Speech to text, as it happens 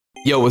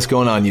Yo, what's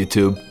going on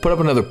YouTube? Put up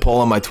another poll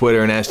on my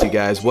Twitter and asked you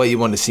guys what you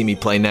want to see me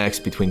play next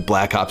between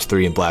Black Ops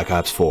 3 and Black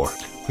Ops 4.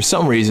 For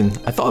some reason,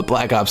 I thought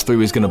Black Ops 3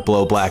 was going to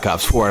blow Black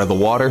Ops 4 out of the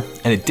water,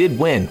 and it did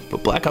win,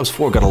 but Black Ops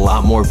 4 got a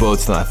lot more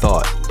votes than I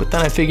thought. But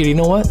then I figured, you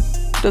know what?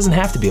 It doesn't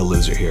have to be a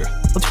loser here.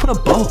 Let's put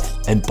up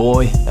both. And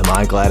boy, am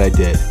I glad I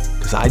did.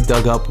 Because I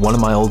dug up one of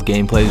my old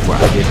gameplays where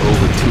I did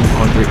over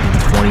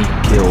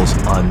 220 kills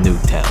on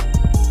Nuketown.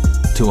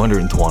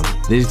 220.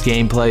 This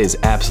gameplay is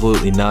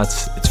absolutely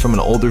nuts. It's from an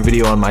older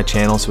video on my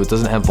channel, so it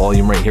doesn't have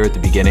volume right here at the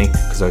beginning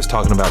because I was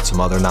talking about some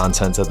other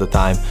nonsense at the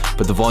time,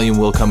 but the volume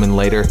will come in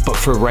later. But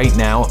for right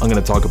now, I'm going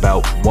to talk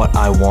about what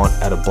I want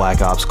out of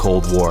Black Ops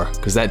Cold War,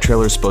 because that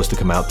trailer is supposed to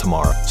come out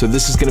tomorrow. So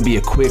this is going to be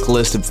a quick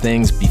list of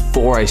things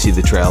before I see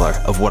the trailer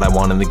of what I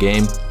want in the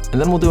game, and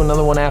then we'll do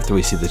another one after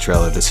we see the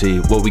trailer to see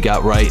what we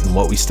got right and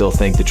what we still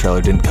think the trailer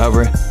didn't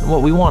cover and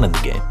what we want in the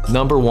game.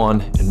 Number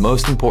one, and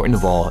most important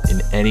of all in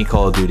any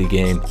Call of Duty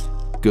game,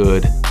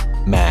 good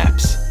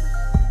maps.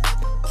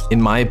 In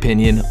my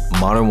opinion,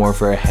 Modern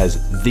Warfare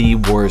has the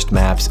worst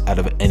maps out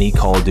of any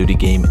Call of Duty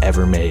game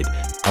ever made.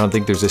 I don't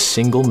think there's a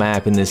single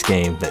map in this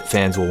game that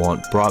fans will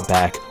want brought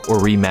back or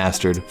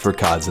remastered for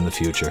CODs in the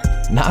future.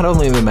 Not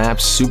only are the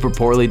maps super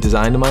poorly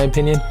designed in my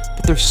opinion,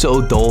 but they're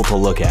so dull to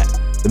look at.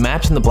 The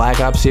maps in the Black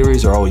Ops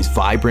series are always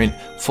vibrant,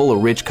 full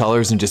of rich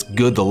colors, and just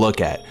good to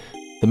look at.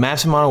 The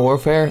maps in Modern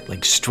Warfare,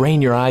 like,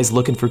 strain your eyes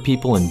looking for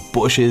people in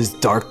bushes,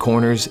 dark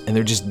corners, and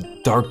they're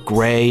just dark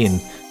gray,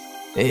 and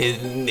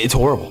it's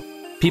horrible.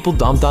 People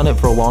dumped on it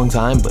for a long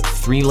time, but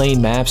 3-lane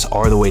maps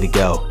are the way to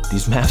go.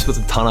 These maps with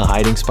a ton of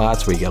hiding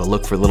spots where you gotta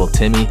look for little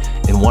Timmy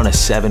in one of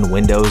 7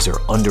 windows or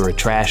under a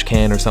trash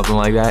can or something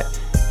like that,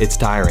 it's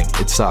tiring,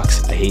 it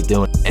sucks, I hate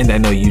doing it, and I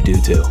know you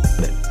do too.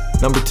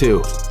 Number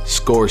 2,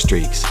 score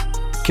streaks.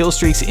 Kill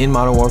streaks in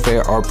Modern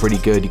Warfare are pretty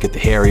good. You get the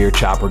Harrier,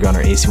 Chopper Gun, or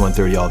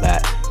AC-130, all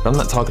that. But I'm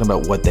not talking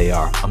about what they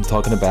are. I'm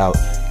talking about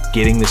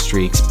getting the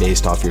streaks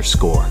based off your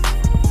score.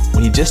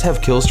 When you just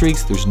have kill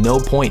streaks, there's no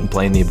point in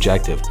playing the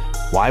objective.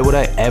 Why would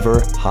I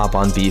ever hop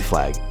on B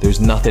flag? There's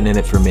nothing in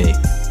it for me,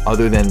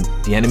 other than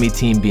the enemy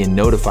team being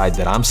notified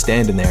that I'm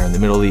standing there in the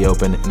middle of the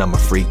open and I'm a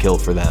free kill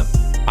for them.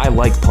 I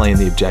like playing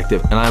the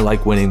objective and I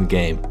like winning the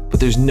game, but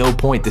there's no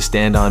point to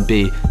stand on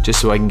B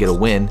just so I can get a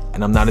win,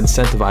 and I'm not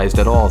incentivized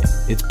at all.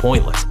 It's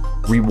pointless.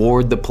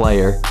 Reward the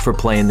player for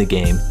playing the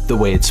game the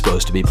way it's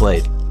supposed to be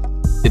played.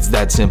 It's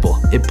that simple.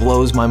 It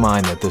blows my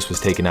mind that this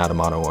was taken out of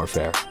Modern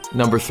Warfare.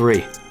 Number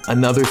 3,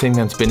 another thing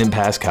that's been in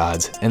past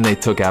CODs and they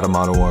took out of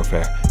Modern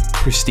Warfare,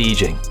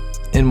 prestiging.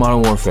 In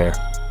Modern Warfare,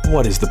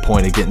 what is the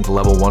point of getting to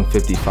level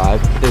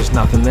 155? There's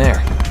nothing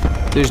there.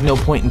 There's no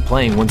point in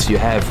playing once you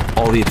have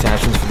all the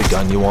attachments for the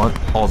gun you want,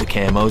 all the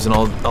camos, and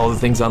all the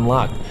things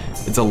unlocked.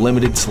 It's a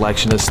limited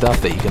selection of stuff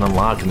that you can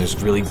unlock, and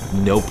there's really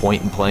no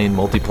point in playing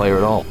multiplayer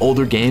at all.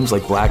 Older games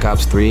like Black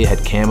Ops 3 had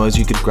camos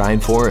you could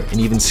grind for,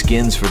 and even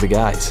skins for the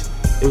guys.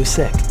 It was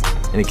sick,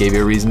 and it gave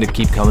you a reason to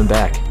keep coming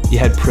back. You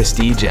had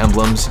prestige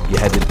emblems, you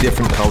had the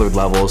different colored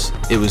levels.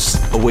 It was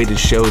a way to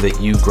show that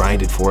you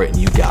grinded for it and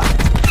you got it.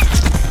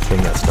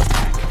 Bring that stuff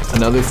back.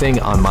 Another thing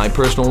on my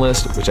personal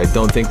list, which I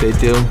don't think they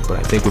do, but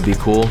I think would be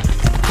cool,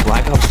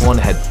 Black Ops 1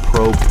 had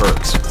pro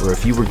perks, where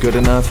if you were good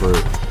enough or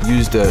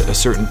used a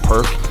certain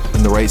perk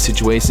in the right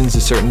situations a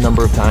certain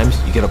number of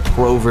times, you get a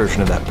pro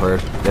version of that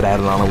perk that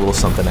added on a little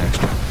something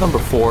extra. Number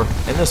 4,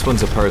 and this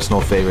one's a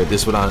personal favorite,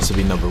 this would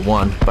honestly be number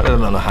 1, but I don't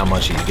know how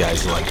much of you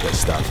guys like this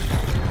stuff.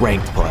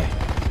 Ranked play.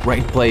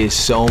 Ranked play is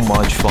so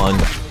much fun.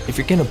 If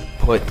you're gonna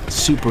put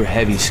super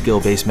heavy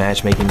skill-based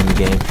matchmaking in the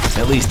game,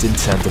 at least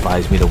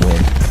incentivize me to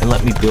win and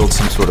let me build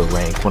some sort of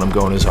rank when I'm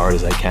going as hard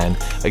as I can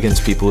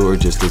against people who are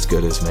just as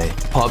good as me.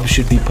 Pubs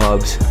should be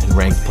pubs and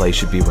ranked play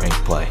should be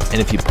ranked play.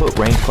 And if you put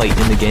ranked play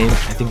in the game,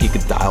 I think you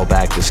could dial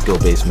back the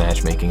skill-based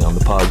matchmaking on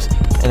the pubs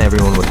and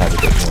everyone would have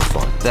a bit more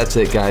fun. That's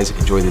it guys,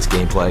 enjoy this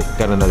gameplay.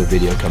 Got another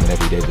video coming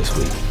every day this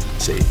week.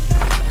 See you.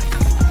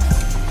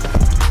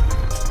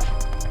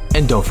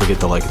 And don't forget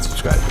to like and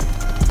subscribe.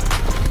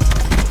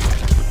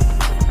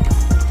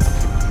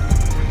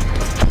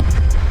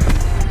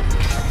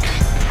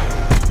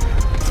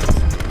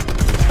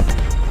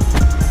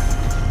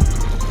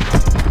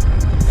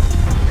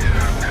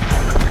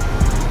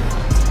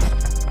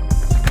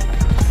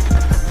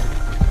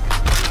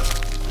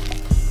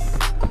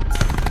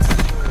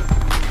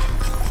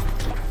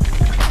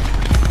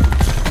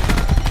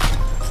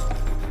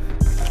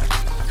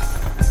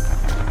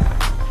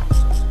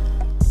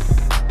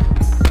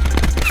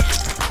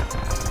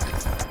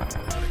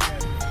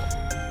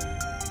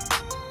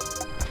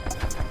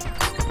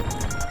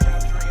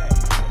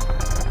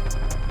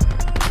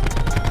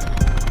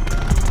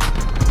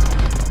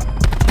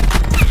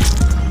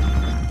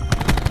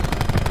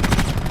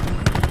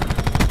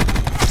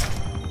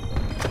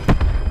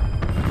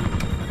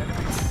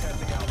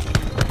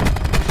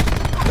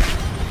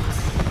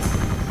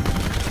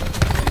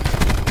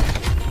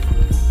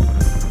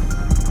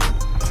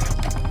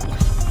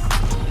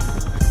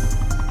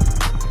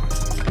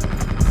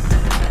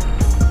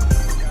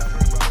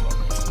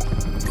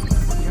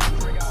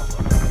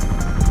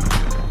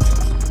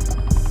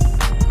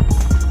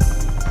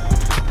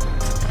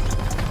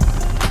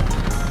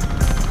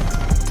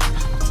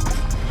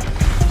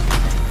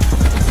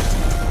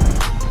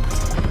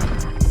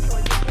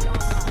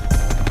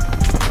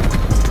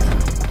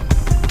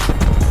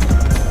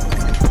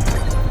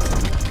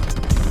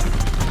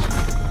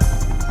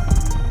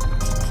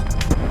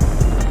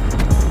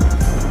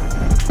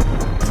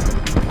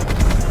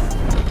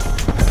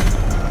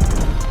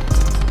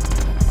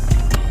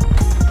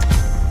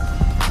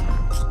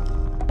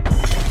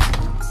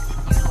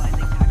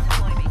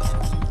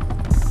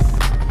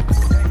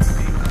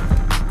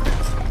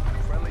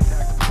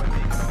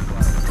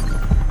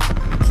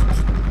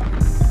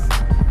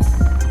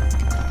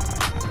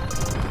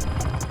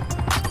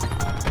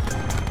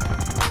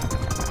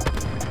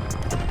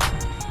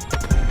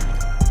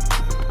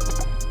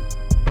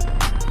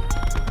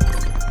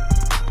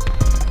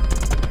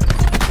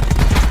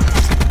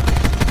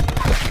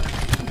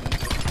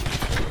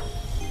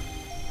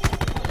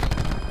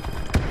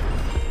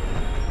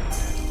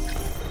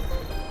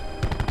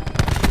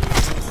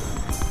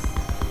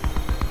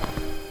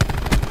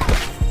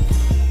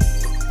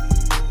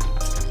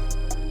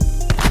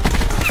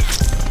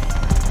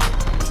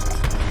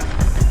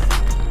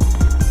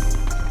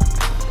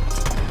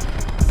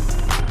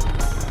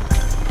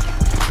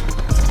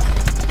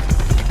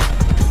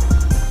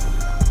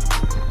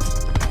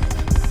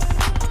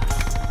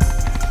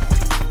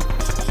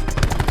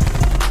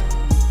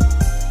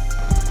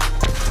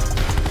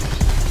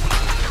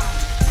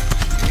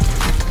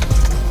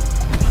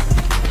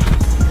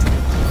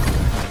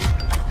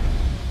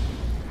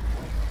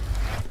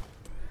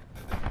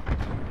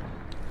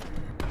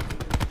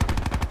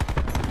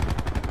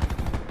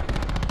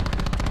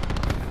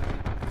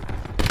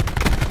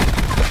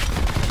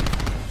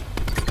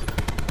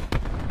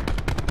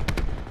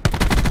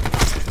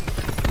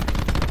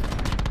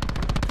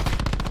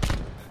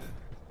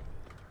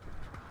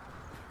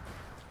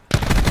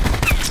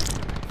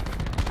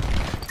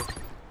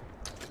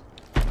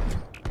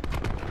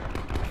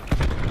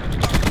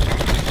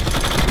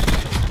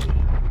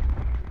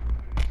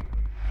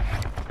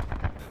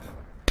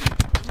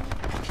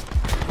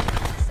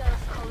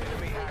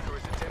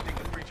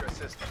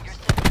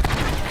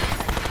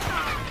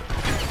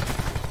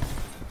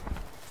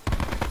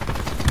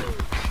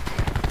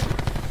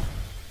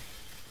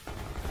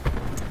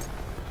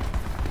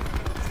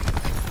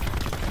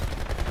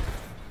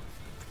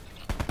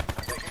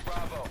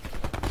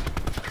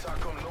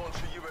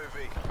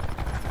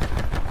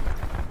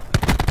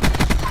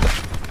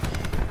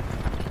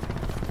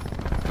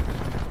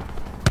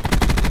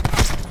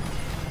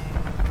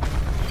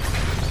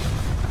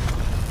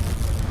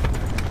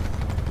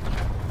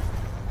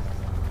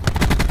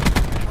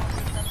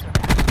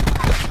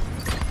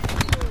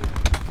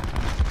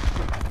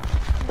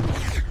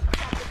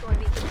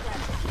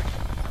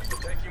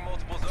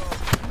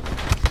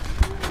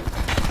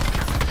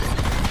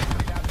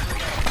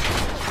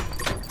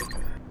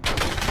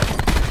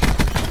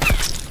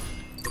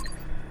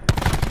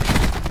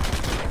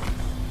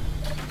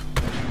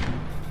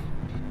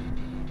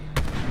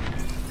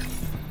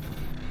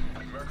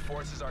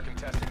 Forces are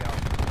contesting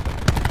Alpha.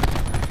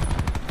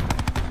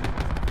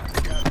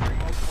 Capturing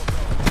multiple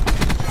zones.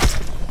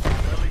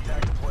 Early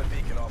TAC deploy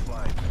beacon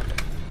offline.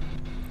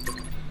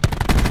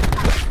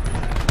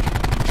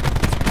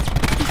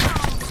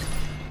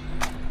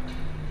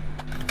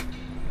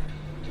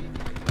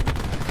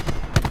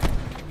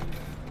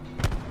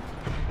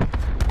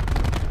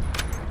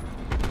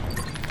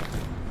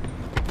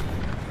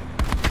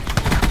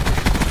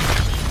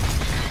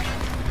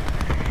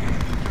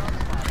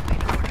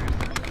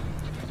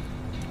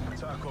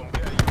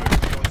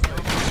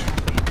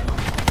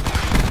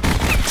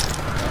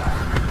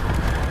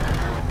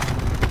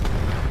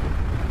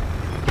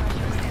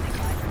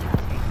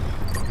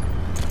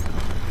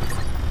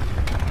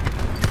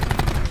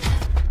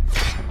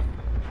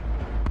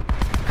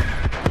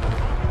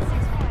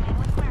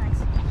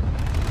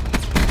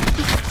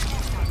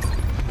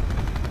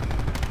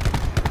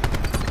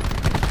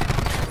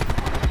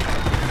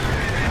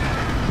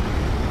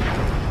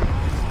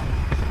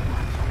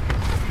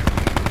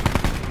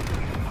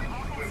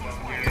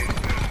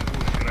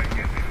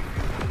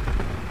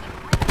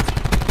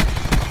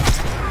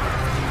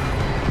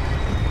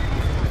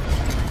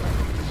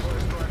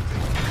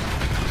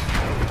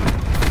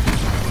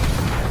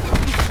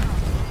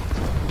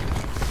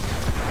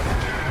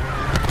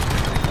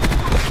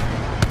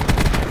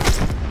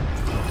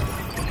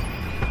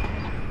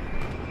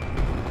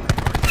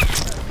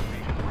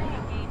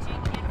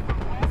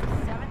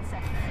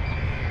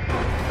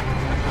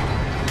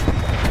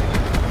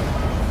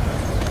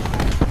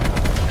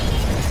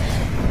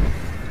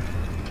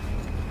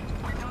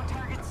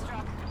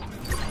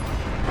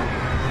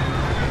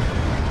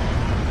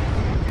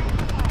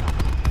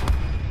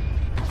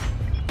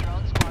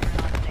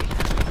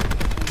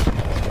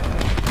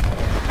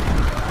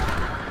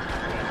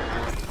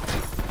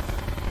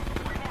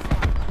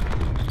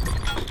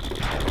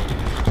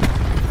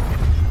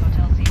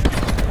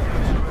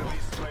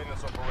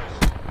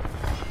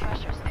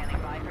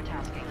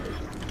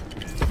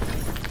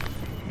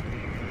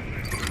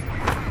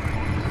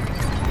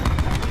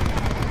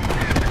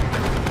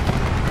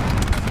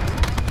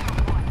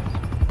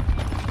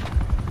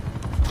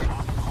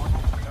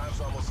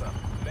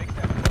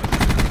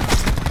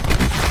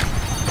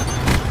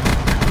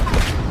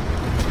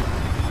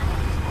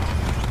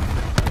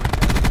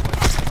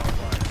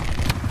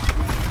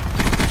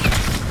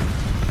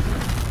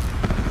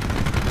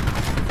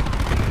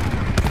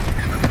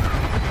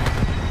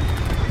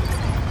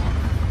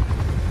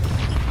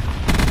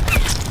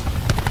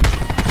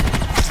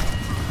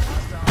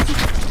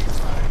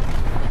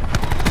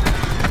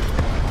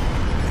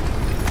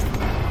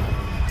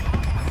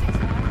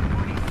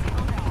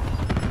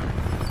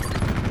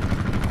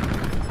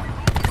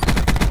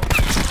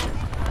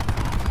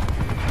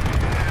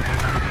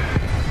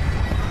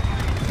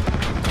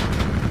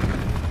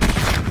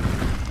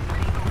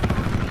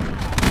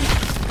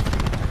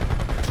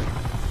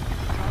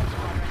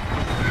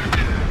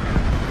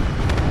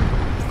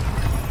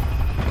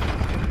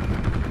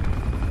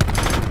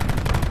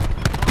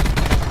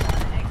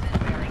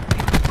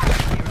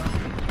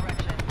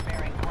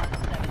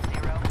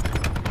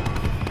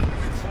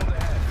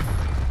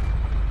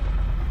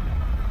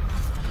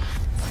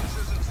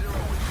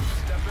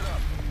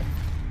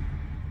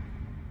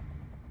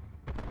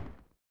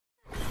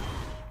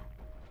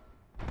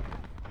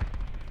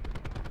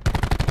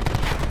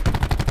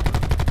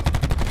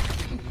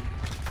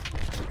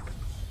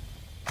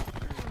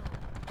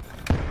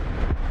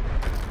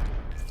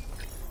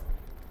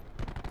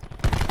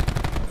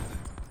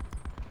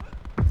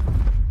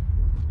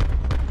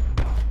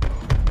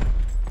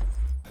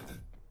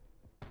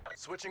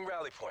 Switching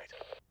rally point.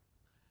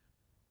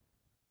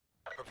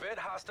 Prevent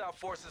hostile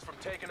forces from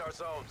taking our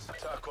zones.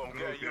 TACOM,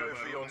 get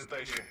UAV on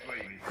station.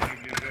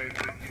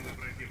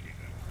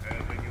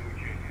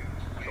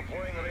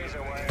 Deploying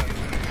laser wire.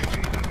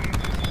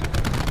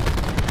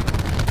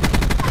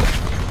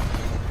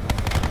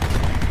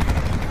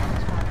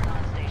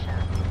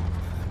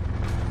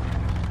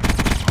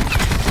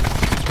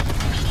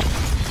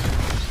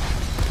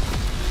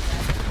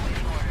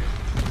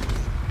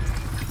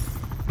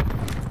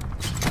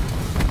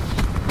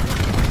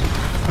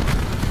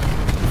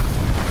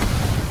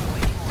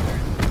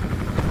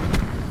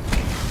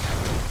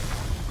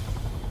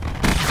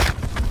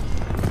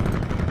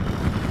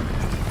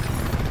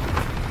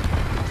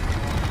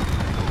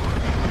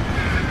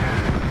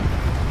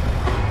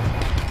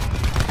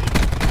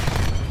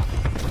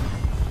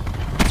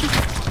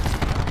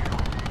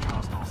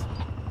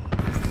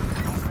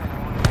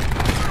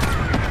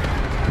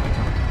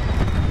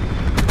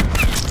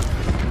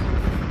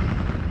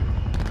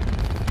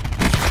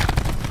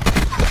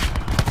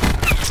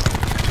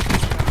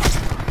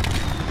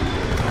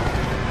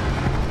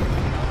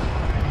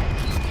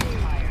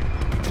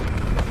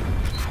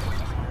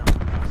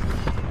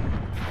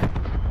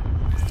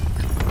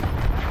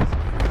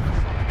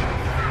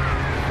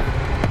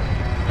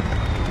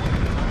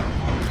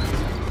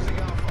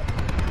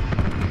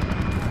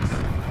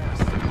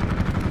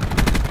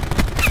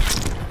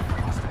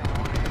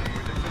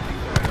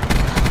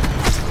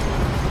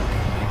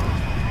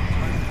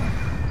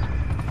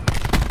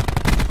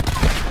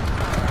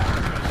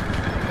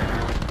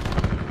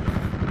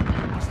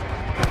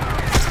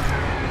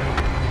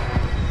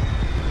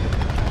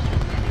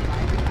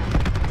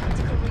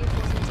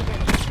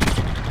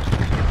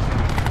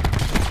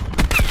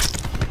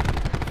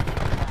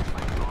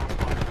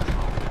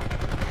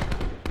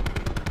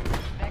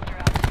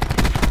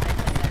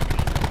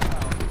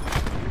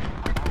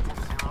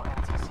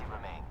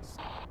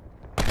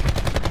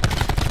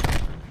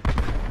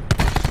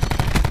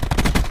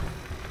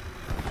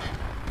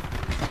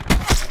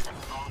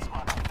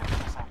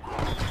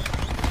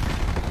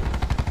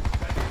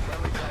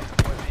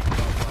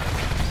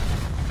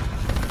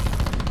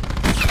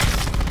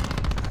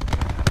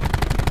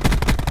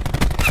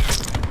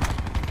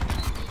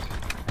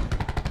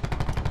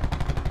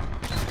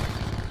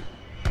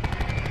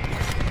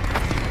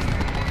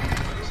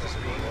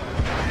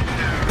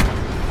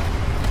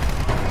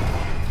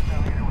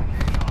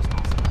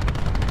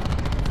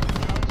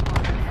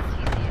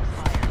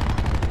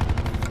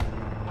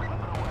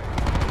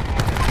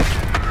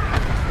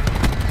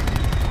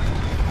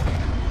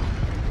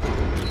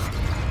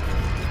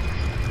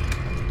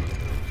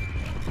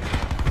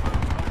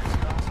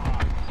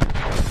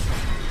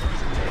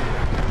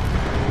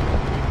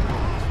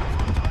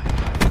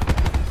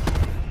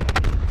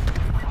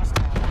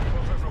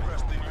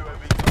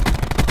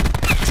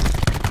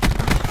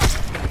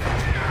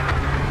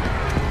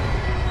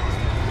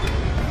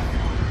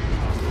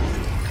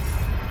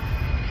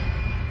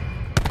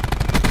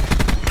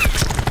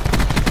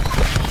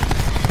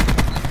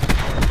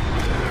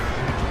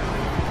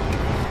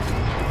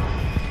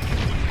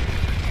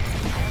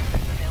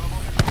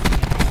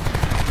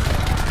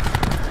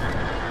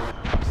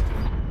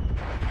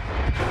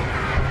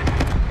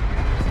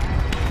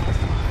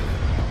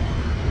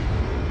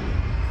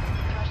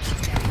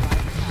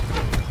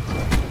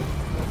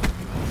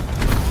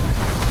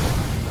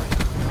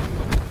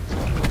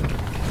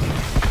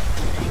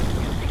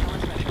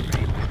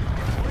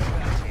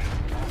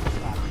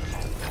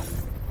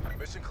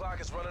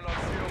 rocket's running on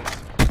fumes.